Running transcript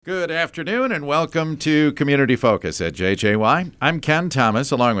Good afternoon and welcome to Community Focus at JJY. I'm Ken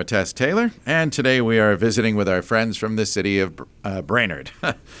Thomas along with Tess Taylor, and today we are visiting with our friends from the city of Brainerd.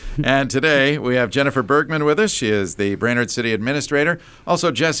 And today we have Jennifer Bergman with us. She is the Brainerd City Administrator.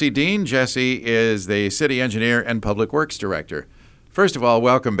 Also Jessie Dehn. Jessie is the City Engineer and Public Works Director. First of all,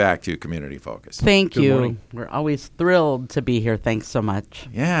 welcome back to Community Focus. Thank Good you. morning. We're always thrilled to be here. Thanks so much.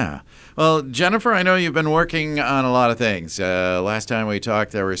 Yeah. Well, Jennifer, I know you've been working on a lot of things. Last time we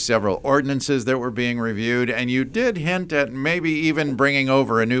talked, there were several ordinances that were being reviewed, and you did hint at maybe even bringing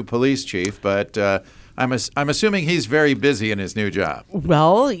over a new police chief, but I'm assuming he's very busy in his new job.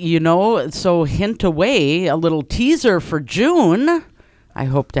 Well, so hint away, a little teaser for June. I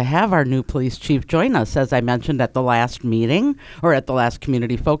hope to have our new police chief join us. As I mentioned at the last meeting, or at the last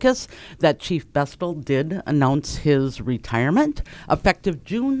Community Focus, that Chief Bestel did announce his retirement effective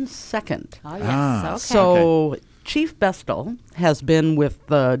June 2nd. Oh, yes. Okay. So Chief Bestel has been with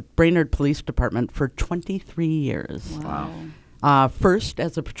the Brainerd Police Department for 23 years. Wow. First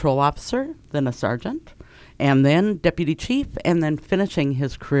as a patrol officer, then a sergeant, and then deputy chief, and then finishing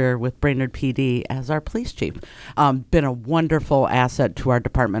his career with Brainerd PD as our police chief. Been a wonderful asset to our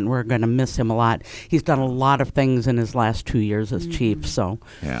department. We're going to miss him a lot. He's done a lot of things in his last 2 years as chief. So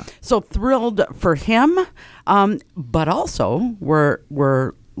thrilled for him. But also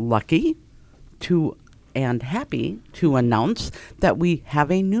we're lucky to and happy to announce that we have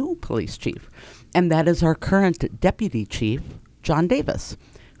a new police chief, and that is our current deputy chief, John Davis,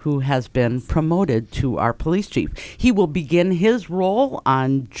 who has been promoted to our police chief. He will begin his role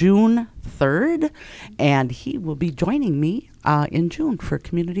on June 3rd, and he will be joining me in June for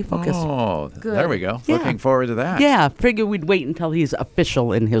Community Focus. Oh, Good. There we go. Yeah. Looking forward to that. Yeah, figure we'd wait until he's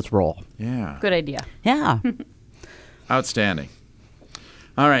official in his role. Yeah. Good idea. Yeah. Outstanding.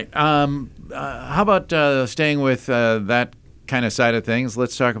 All right. How about staying with that kind of side of things?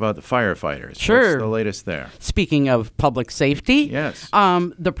 Let's talk about the firefighters. Sure. What's the latest there? Speaking of public safety, Yes.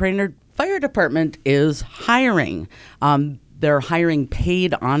 The Brainerd Fire Department is hiring. They're hiring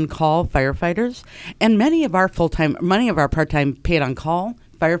paid on-call firefighters, and many of our part-time paid on-call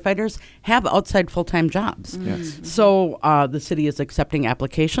firefighters have outside full-time jobs. Yes. So the city is accepting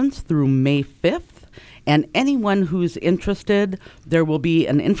applications through May 5th. And anyone who's interested, there will be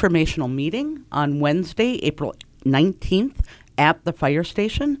an informational meeting on Wednesday, April 19th at the fire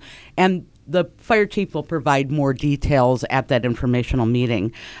station. And the fire chief will provide more details at that informational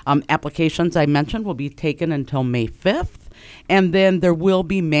meeting. Applications, I mentioned, will be taken until May 5th. And then there will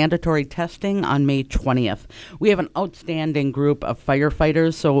be mandatory testing on May 20th. We have an outstanding group of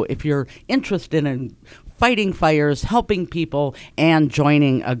firefighters. So if you're interested in fighting fires, helping people, and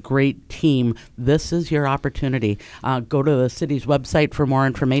joining a great team, this is your opportunity. Go to the city's website for more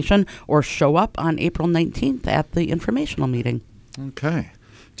information or show up on April 19th at the informational meeting. Okay.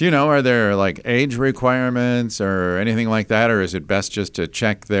 Do you know, are there like age requirements or anything like that, or is it best just to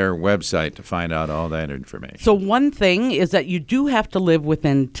check their website to find out all that information? So one thing is that you do have to live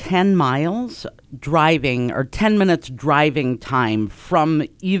within 10 miles driving or 10 minutes driving time from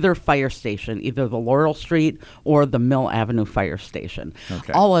either fire station, either the Laurel Street or the Mill Avenue Fire Station.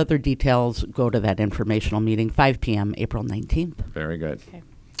 Okay. All other details go to that informational meeting, 5 p.m., April 19th. Very good.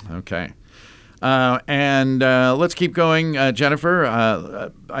 Okay. And let's keep going,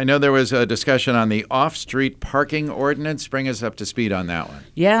 Jennifer. I know there was a discussion on the off-street parking ordinance. Bring us up to speed on that one.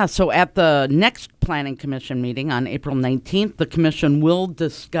 Yeah, so at the next Planning Commission meeting on April 19th, the Commission will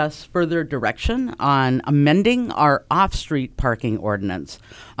discuss further direction on amending our off-street parking ordinance.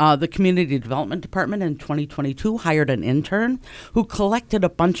 The Community Development Department in 2022 hired an intern who collected a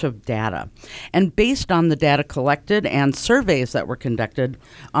bunch of data. And based on the data collected and surveys that were conducted,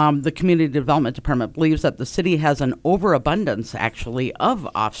 the Community Development Department believes that the city has an overabundance, actually, of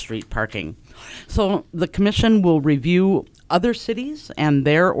off-street parking. So the Commission will review other cities and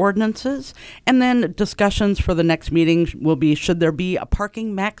their ordinances, and then discussions for the next meeting will be, should there be a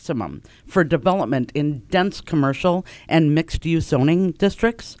parking maximum for development in dense commercial and mixed-use zoning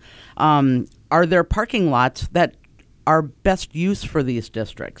districts? Are there parking lots that are best use for these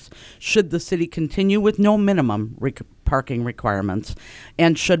districts? Should the city continue with no minimum parking requirements?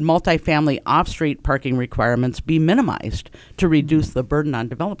 And should multifamily off-street parking requirements be minimized to reduce the burden on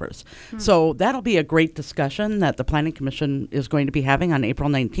developers? So that'll be a great discussion that the Planning Commission is going to be having on April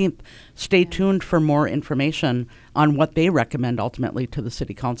 19th. Stay tuned for more information on what they recommend ultimately to the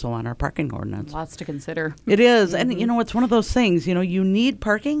City Council on our parking ordinance. Lots to consider. It is. And, it's one of those things, you need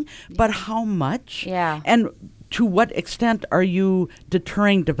parking, but how much? Yeah. And to what extent are you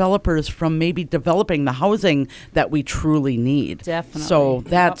deterring developers from maybe developing the housing that we truly need? Definitely. So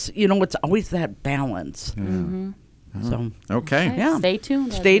that's, it's always that balance. Yeah. So, Okay. Yeah. Stay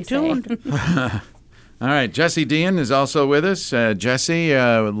tuned. as Stay we say. tuned. All right. Jessie Dehn is also with us. Jessie,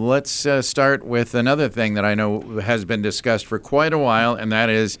 let's start with another thing that I know has been discussed for quite a while, and that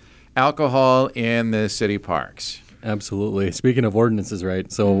is alcohol in the city parks. Absolutely. Speaking of ordinances,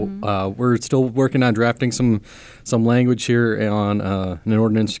 right? So we're still working on drafting some language here on an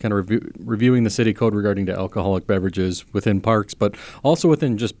ordinance, kind of reviewing the city code regarding to alcoholic beverages within parks, but also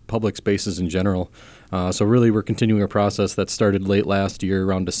within just public spaces in general. So really, we're continuing a process that started late last year,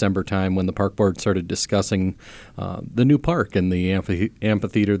 around December time, when the park board started discussing the new park and the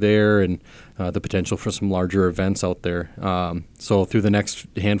amphitheater there, and the potential for some larger events out there. So through the next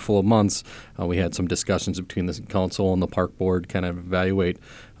handful of months, we had some discussions between the council and the park board, kind of evaluate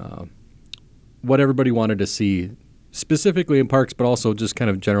what everybody wanted to see, specifically in parks, but also just kind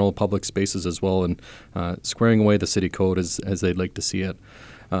of general public spaces as well, and squaring away the city code as they'd like to see it.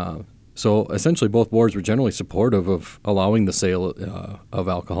 So essentially, both boards were generally supportive of allowing the sale of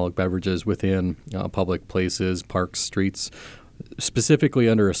alcoholic beverages within public places, parks, streets, specifically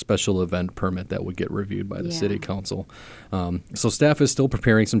under a special event permit that would get reviewed by the city council. So staff is still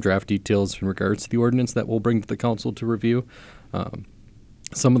preparing some draft details in regards to the ordinance that we'll bring to the council to review.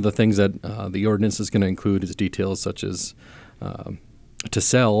 Some of the things that the ordinance is going to include is details such as to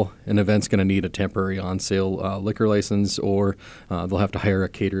sell, an event's going to need a temporary on-sale liquor license, or they'll have to hire a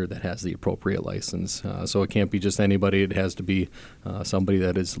caterer that has the appropriate license. So it can't be just anybody. It has to be somebody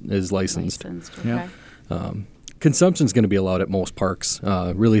that is licensed. Okay. Consumption's going to be allowed at most parks,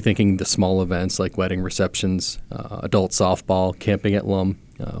 really thinking the small events like wedding receptions, adult softball, camping at Lum.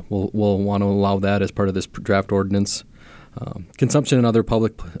 We'll want to allow that as part of this draft ordinance. Consumption in other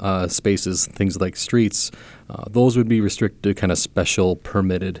public spaces, things like streets, those would be restricted to kind of special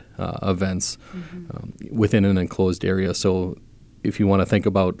permitted events within an enclosed area. So if you want to think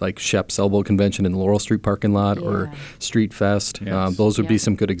about like Shep's Elbow Convention in the Laurel Street parking lot or Street Fest, those would be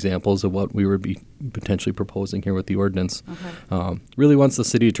some good examples of what we would be potentially proposing here with the ordinance. Really, once the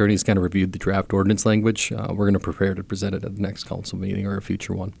city attorney's kind of reviewed the draft ordinance language, we're going to prepare to present it at the next council meeting or a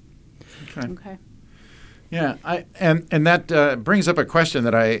future one. Okay. Yeah, and that brings up a question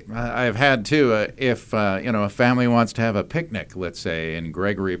that I've had too. If a family wants to have a picnic, let's say in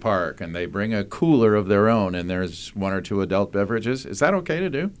Gregory Park, and they bring a cooler of their own, and there's one or two adult beverages, is that okay to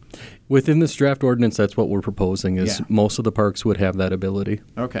do? Within this draft ordinance, that's what we're proposing. Is most of the parks would have that ability.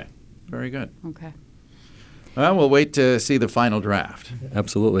 Okay, very good. Okay. Well, we'll wait to see the final draft.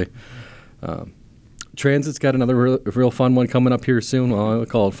 Absolutely. Transit's got another real fun one coming up here soon. Well, I would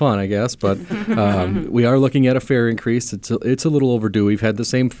call it fun, I guess, but we are looking at a fare increase. It's a little overdue. We've had the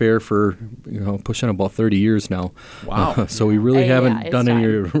same fare for pushing about 30 years now. Wow! So we really haven't done any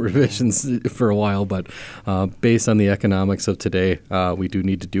time. revisions for a while, but based on the economics of today, we do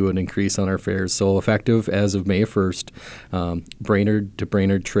need to do an increase on our fares. So effective as of May 1st, Brainerd to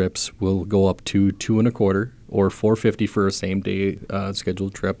Brainerd trips will go up to $2.25 or $4.50 for a same day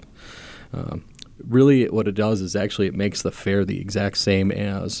scheduled trip. Really, what it does is actually it makes the fare the exact same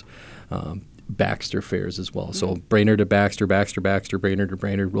as Baxter fares as well. So Brainerd to Baxter, Brainerd to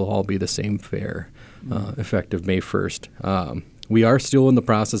Brainerd will all be the same fare effective May 1st. We are still in the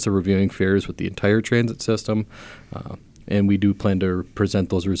process of reviewing fares with the entire transit system, and we do plan to present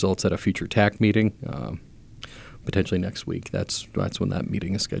those results at a future TAC meeting, potentially next week. That's when that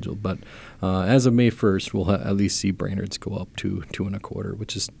meeting is scheduled. But as of May 1st, we'll at least see Brainerd's go up to $2.25,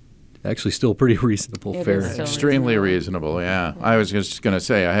 which is actually still pretty reasonable It fare. is still Extremely reasonable, yeah. I was just going to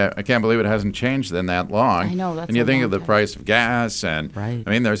say, I can't believe it hasn't changed in that long. I know, that's And you a think long of the time. price of gas, and Right. I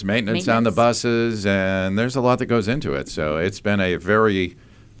mean, there's maintenance on the buses, and there's a lot that goes into it. So it's been a very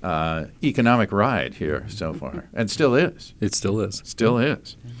economic ride here so far, and still is. It still is. Still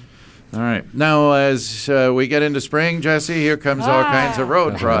is. All right. Now, as we get into spring, Jessie, here comes all kinds of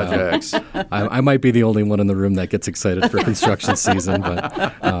road projects. I might be the only one in the room that gets excited for construction season, but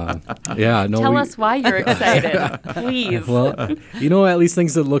Tell us why you're excited, please. Well, at least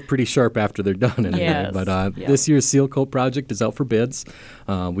things that look pretty sharp after they're done anyway. Yes. But this year's seal coat project is out for bids.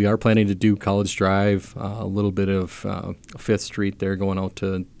 We are planning to do College Drive, a little bit of 5th Street there going out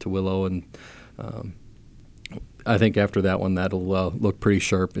to Willow, and I think after that one, that'll look pretty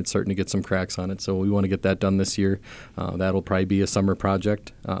sharp. It's starting to get some cracks on it, so we want to get that done this year. That'll probably be a summer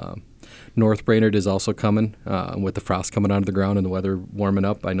project. North Brainerd is also coming with the frost coming out of the ground and the weather warming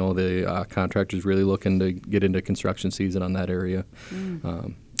up. I know the contractor's really looking to get into construction season on that area.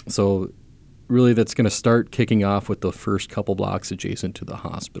 So really that's going to start kicking off with the first couple blocks adjacent to the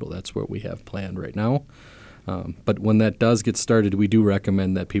hospital. That's what we have planned right now. But when that does get started, we do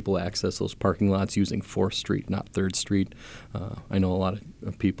recommend that people access those parking lots using 4th Street, not 3rd Street. I know a lot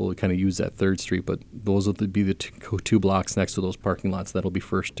of people kind of use that 3rd Street, but those will be the two blocks next to those parking lots that'll be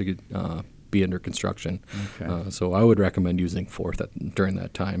first to be under construction. Okay. So I would recommend using 4th during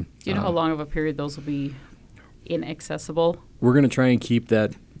that time. Do you know how long of a period those will be inaccessible? We're going to try and keep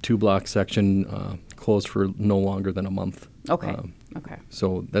that 2-block section closed for no longer than a month. Okay. Okay.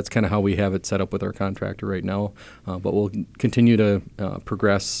 So that's kind of how we have it set up with our contractor right now. But we'll continue to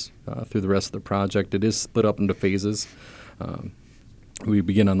progress through the rest of the project. It is split up into phases. We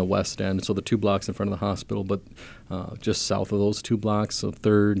begin on the west end, so the 2 blocks in front of the hospital, but just south of those 2 blocks, so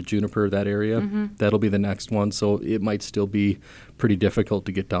 3rd, Juniper, that area, that'll be the next one. So it might still be pretty difficult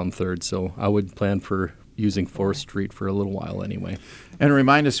to get down 3rd. So I would plan for using 4th Street for a little while anyway. And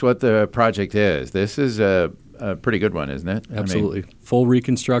remind us what the project is. This is a pretty good one, isn't it? Absolutely. Full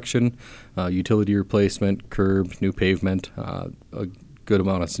reconstruction, utility replacement, curb, new pavement, a good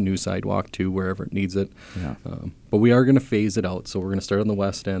amount of new sidewalk too, wherever it needs it. Yeah. But we are going to phase it out. So we're going to start on the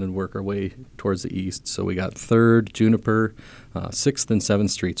west end and work our way towards the east. So we got 3rd, Juniper, 6th, and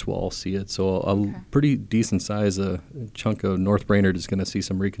 7th Streets will all see it. So a pretty decent size chunk of North Brainerd is going to see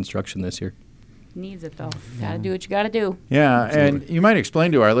some reconstruction this year. Needs it, though. Got to do what you got to do. Yeah, and you might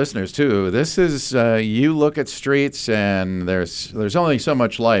explain to our listeners, too, this is, you look at streets, and there's only so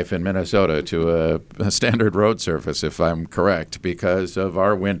much life in Minnesota to a standard road surface, if I'm correct, because of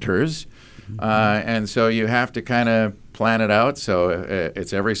our winters. And so you have to kind of plan it out. So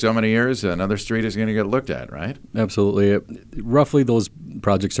it's every so many years another street is going to get looked at, right? Absolutely. Roughly those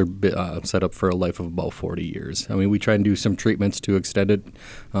projects are set up for a life of about 40 years. I mean, we try and do some treatments to extend it,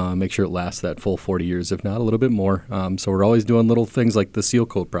 make sure it lasts that full 40 years, if not a little bit more. So we're always doing little things like the seal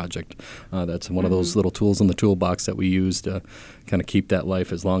coat project. That's one of those little tools in the toolbox that we use to kind of keep that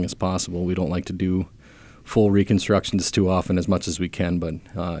life as long as possible. We don't like to do full reconstructions too often as much as we can, but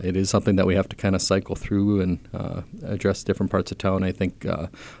it is something that we have to kind of cycle through and address different parts of town. I think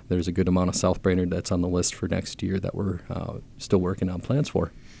there's a good amount of South Brainerd that's on the list for next year that we're still working on plans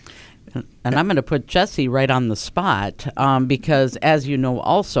for. And I'm going to put Jessie right on the spot because, as you know,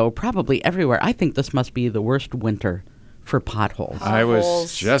 also probably everywhere, I think this must be the worst winter for potholes. I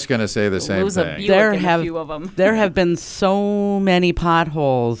was just going to say the same thing. There have few of them. There have been so many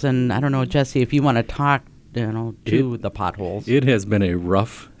potholes, and I don't know, Jessie, if you want to talk, to the potholes. It has been a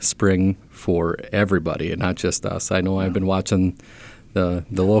rough spring for everybody, and not just us. I know I've been watching the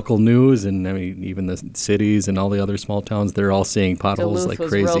local news, and I mean even the cities and all the other small towns. They're all seeing potholes Duluth like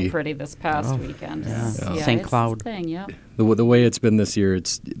crazy. was real pretty this past weekend. Yeah. St. Cloud. The way it's been this year,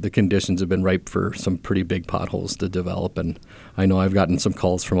 the conditions have been ripe for some pretty big potholes to develop, and I know I've gotten some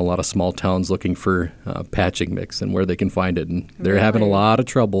calls from a lot of small towns looking for patching mix and where they can find it, and they're having a lot of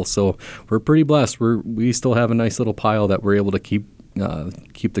trouble. So we're pretty blessed. We still have a nice little pile that we're able to keep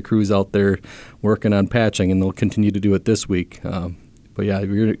the crews out there working on patching, and they'll continue to do it this week. But yeah,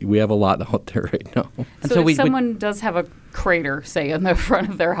 we have a lot out there right now. So if someone does have a crater, say, in the front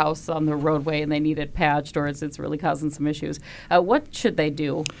of their house on the roadway and they need it patched or it's really causing some issues, what should they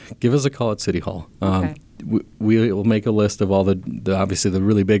do? Give us a call at City Hall. Okay. We will make a list of all the obviously the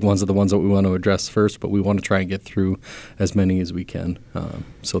really big ones are the ones that we want to address first, but we want to try and get through as many as we can.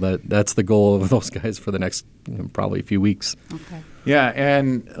 So that's the goal of those guys for the next probably a few weeks. Okay. Yeah,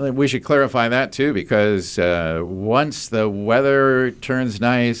 and we should clarify that too, because once the weather turns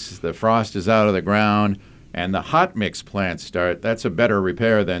nice, the frost is out of the ground, and the hot mix plants start, that's a better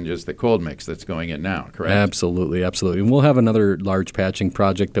repair than just the cold mix that's going in now, correct? Absolutely. And we'll have another large patching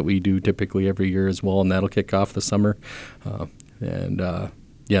project that we do typically every year as well, and that'll kick off the summer.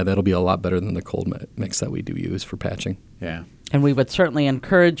 That'll be a lot better than the cold mix that we do use for patching. Yeah. And we would certainly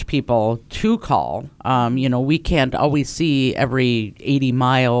encourage people to call. We can't always see every 80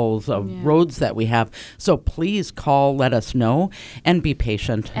 miles of roads that we have. So please call, let us know, and be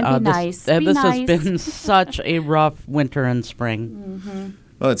patient. And be nice. This has been such a rough winter and spring. Mm-hmm.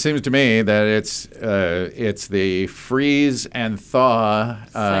 Well, it seems to me that it's the freeze and thaw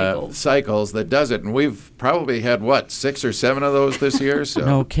cycles that does it. And we've probably had, 6 or 7 of those this year? So.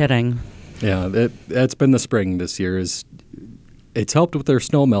 No kidding. Yeah, that's been the spring this year. It's helped with their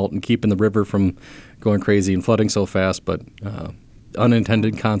snow melt and keeping the river from going crazy and flooding so fast, but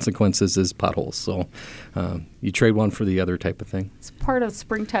unintended consequences is potholes. So you trade one for the other type of thing. It's part of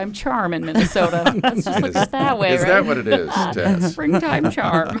springtime charm in Minnesota. Let's just look at it that way, right? Is that what it is, Tess? Springtime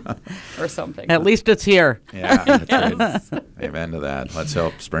charm or something. At least it's here. Yeah, that's right. Amen to that. Let's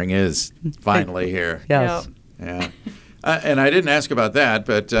hope spring is finally here. Yes. Yeah. And I didn't ask about that,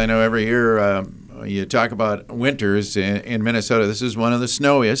 but I know every year you talk about winters in Minnesota. This is one of the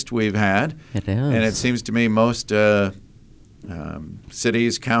snowiest we've had. It is. And it seems to me most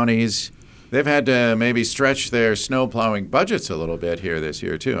cities, counties, they've had to maybe stretch their snow plowing budgets a little bit here this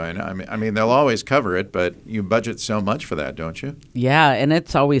year, too. I mean, they'll always cover it, but you budget so much for that, don't you? Yeah, and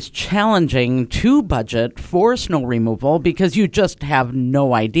it's always challenging to budget for snow removal because you just have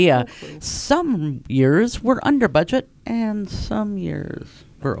no idea. Some years we're under budget and some years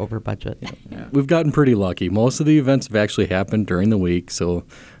we're over budget. We've gotten pretty lucky. Most of the events have actually happened during the week, so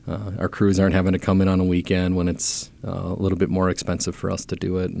our crews aren't having to come in on a weekend when it's a little bit more expensive for us to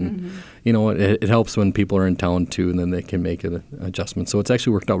do it. And, it helps when people are in town, too, and then they can make an adjustment. So it's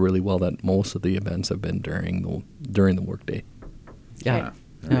actually worked out really well that most of the events have been during the workday. Yeah.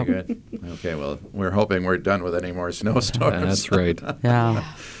 Very good. Okay, well, we're hoping we're done with any more snowstorms. That's right. Yeah.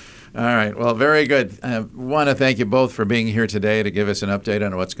 All right. Well, very good. I want to thank you both for being here today to give us an update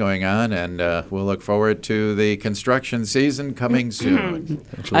on what's going on, and we'll look forward to the construction season coming soon.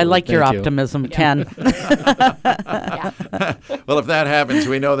 I like your Thank you. optimism, Ken. Well, if that happens,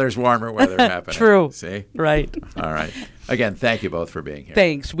 we know there's warmer weather happening. True. See? Right. All right. Again, thank you both for being here.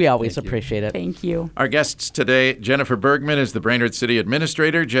 Thanks. We always appreciate it. Thank you. Our guests today, Jennifer Bergman is the Brainerd City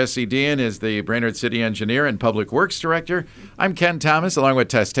Administrator. Jessie Dehn is the Brainerd City Engineer and Public Works Director. I'm Ken Thomas, along with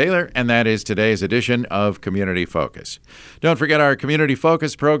Tess Taylor, and that is today's edition of Community Focus. Don't forget our Community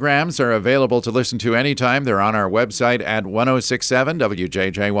Focus programs are available to listen to anytime. They're on our website at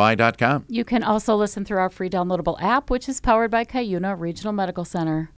 1067wjjy.com. You can also listen through our free downloadable app, which is powered by Cuyuna Regional Medical Center.